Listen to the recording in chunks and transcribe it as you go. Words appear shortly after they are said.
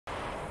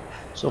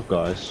What's up,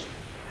 guys?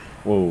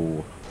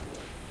 Whoa,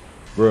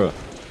 bruh.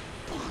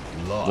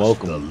 Lost the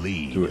Welcome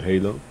lead. to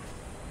Halo.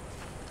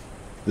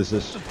 This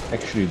is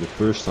actually the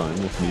first time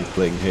of me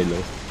playing Halo.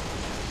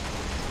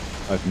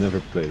 I've never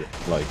played it,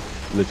 like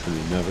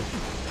literally never.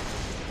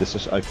 This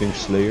is, I think,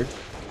 Slayer,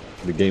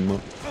 the game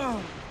mode.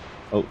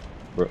 Oh,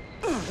 bro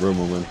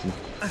momentum.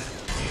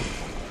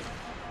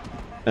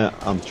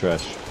 I'm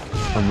trash.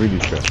 I'm really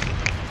trash.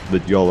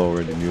 But y'all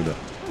already knew that.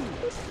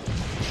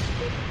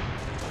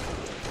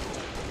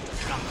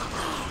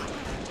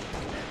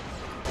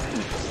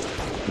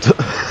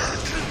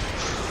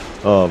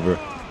 Oh, bro.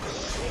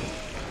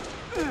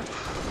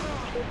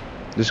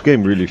 This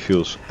game really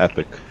feels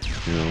epic.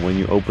 You know, when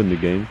you open the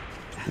game,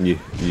 and you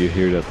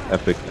hear that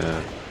epic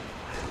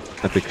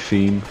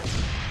theme.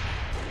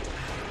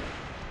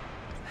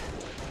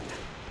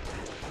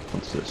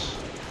 What's this?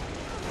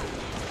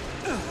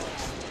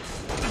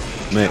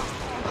 Mate,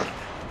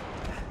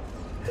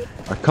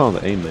 I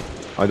can't aim it.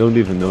 I don't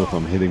even know if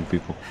I'm hitting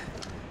people.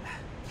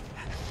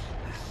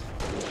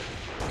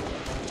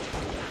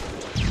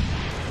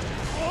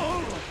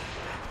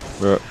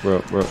 Bro.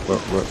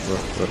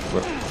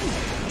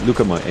 Look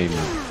at my aim,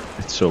 man.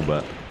 It's so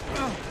bad.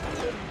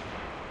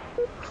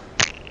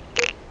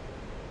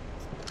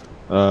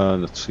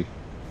 Let's see.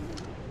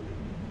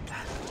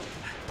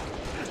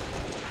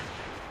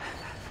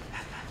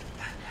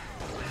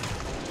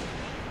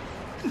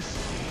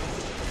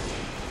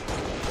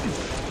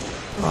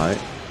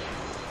 Alright.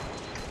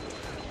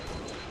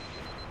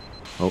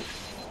 Oh.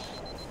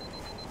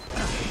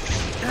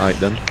 Alright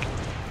then.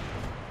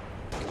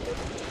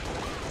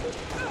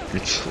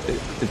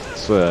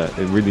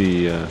 It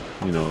really,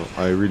 you know,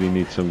 I really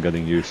need some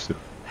getting used to.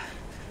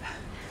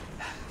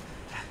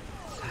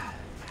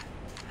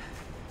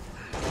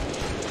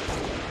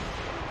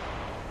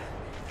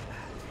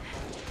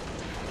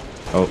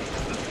 Oh.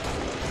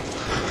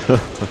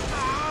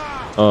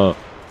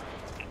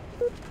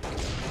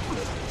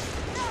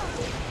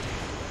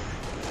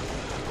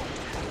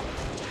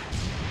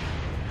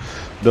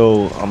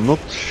 Though I'm not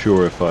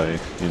sure if I,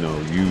 you know,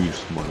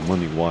 used my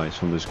money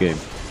wise on this game.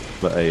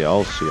 But hey,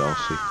 I'll see.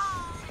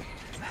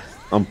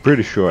 I'm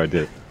pretty sure I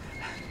did,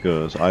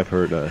 because I've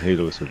heard that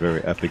Halo is a very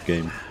epic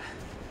game.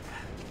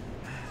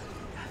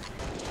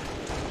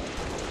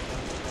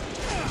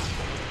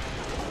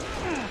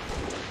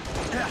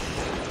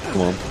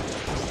 Come on.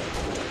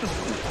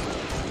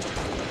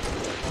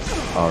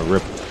 Ah,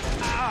 rip.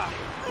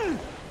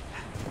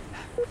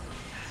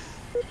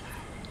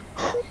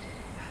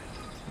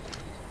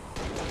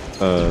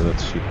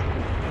 Let's see.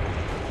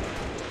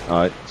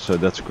 Alright, so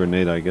that's a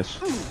grenade, I guess.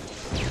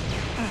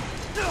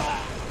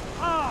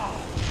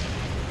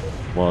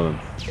 Well then.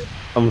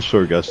 I'm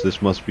sorry guys,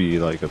 this must be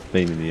like a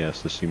pain in the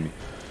ass to see me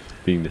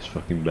being this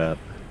fucking bad.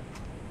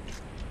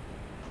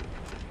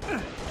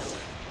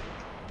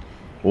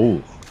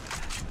 Oh.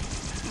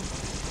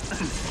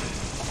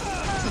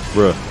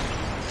 Bruh.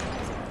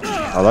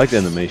 I like the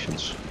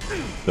animations,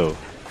 though.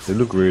 They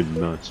look really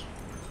nice.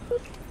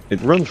 It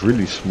runs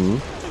really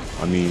smooth.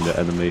 I mean, the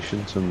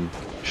animations and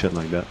shit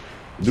like that.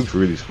 It looks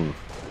really smooth.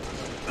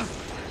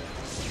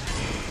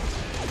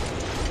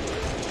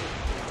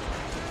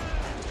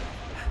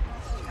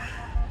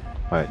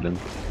 Alright then.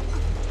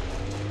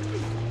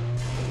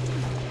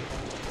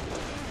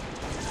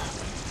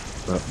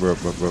 Bro.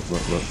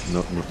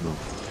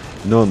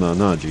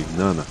 No, G.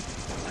 Nah.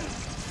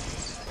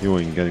 You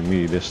ain't getting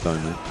me this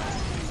time, man.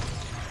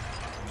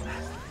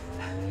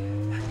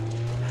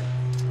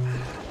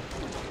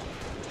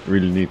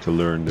 Really need to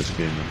learn this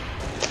game, man.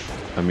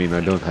 I mean,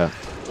 I don't have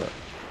to, but...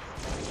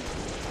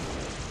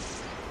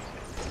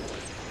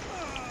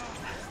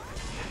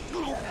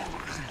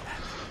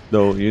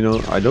 Though, you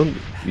know, I don't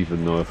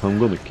even know if I'm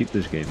gonna keep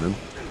this game, man.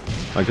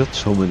 I got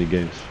so many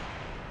games.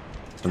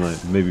 And I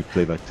maybe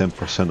played like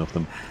 10% of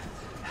them.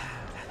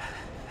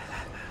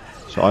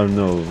 So I don't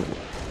know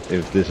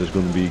if this is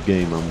gonna be a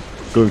game I'm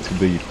going to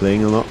be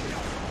playing a lot,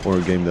 or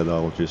a game that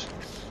will just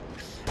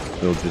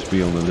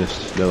be on the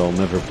list that I'll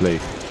never play.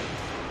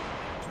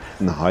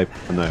 And I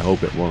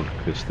hope it won't,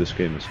 because this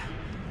game is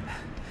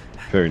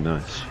very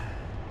nice.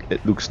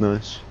 It looks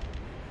nice.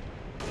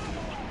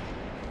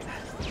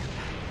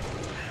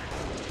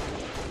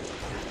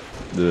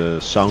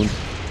 The sound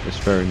is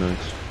very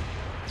nice.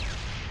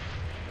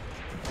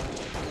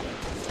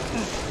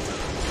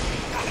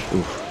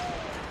 Oof.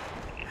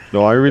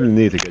 No, I really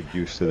need to get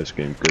used to this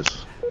game,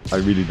 because I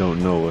really don't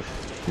know if,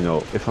 you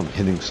know, if I'm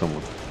hitting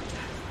someone.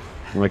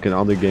 Like in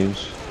other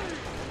games,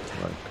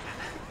 like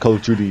Call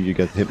of Duty, you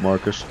get hit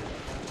markers.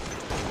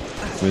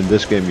 In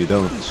this game you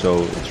don't,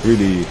 so it's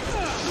really,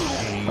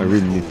 I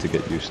really need to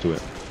get used to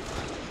it.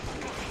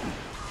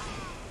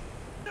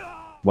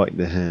 Bite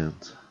the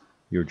hand.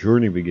 Your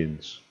journey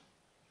begins.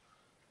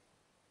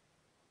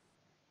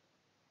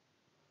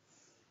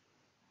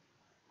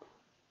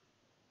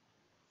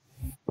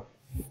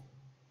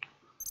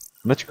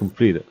 Match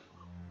completed.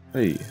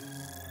 Hey,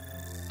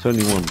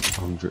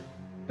 2100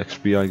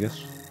 XP, I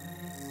guess.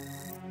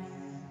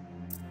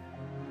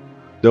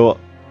 Though,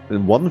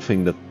 and one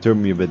thing that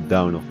turned me a bit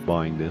down of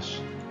buying this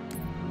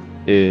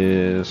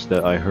is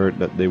that I heard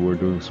that they were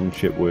doing some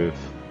shit with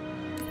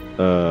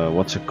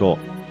what's it called,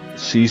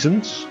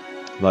 seasons,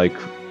 like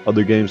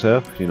other games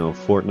have, you know,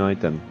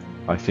 Fortnite and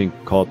I think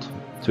COD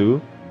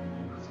 2.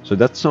 So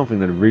that's something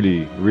that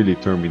really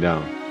turned me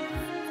down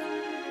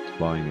to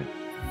buying it.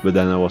 But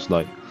then I was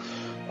like,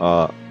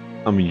 I'm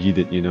a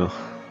yeeted, you know.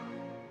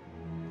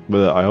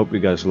 But I hope you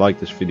guys like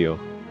this video.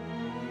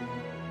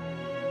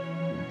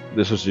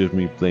 This was just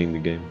me playing the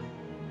game.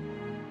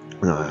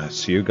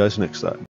 See you guys next time.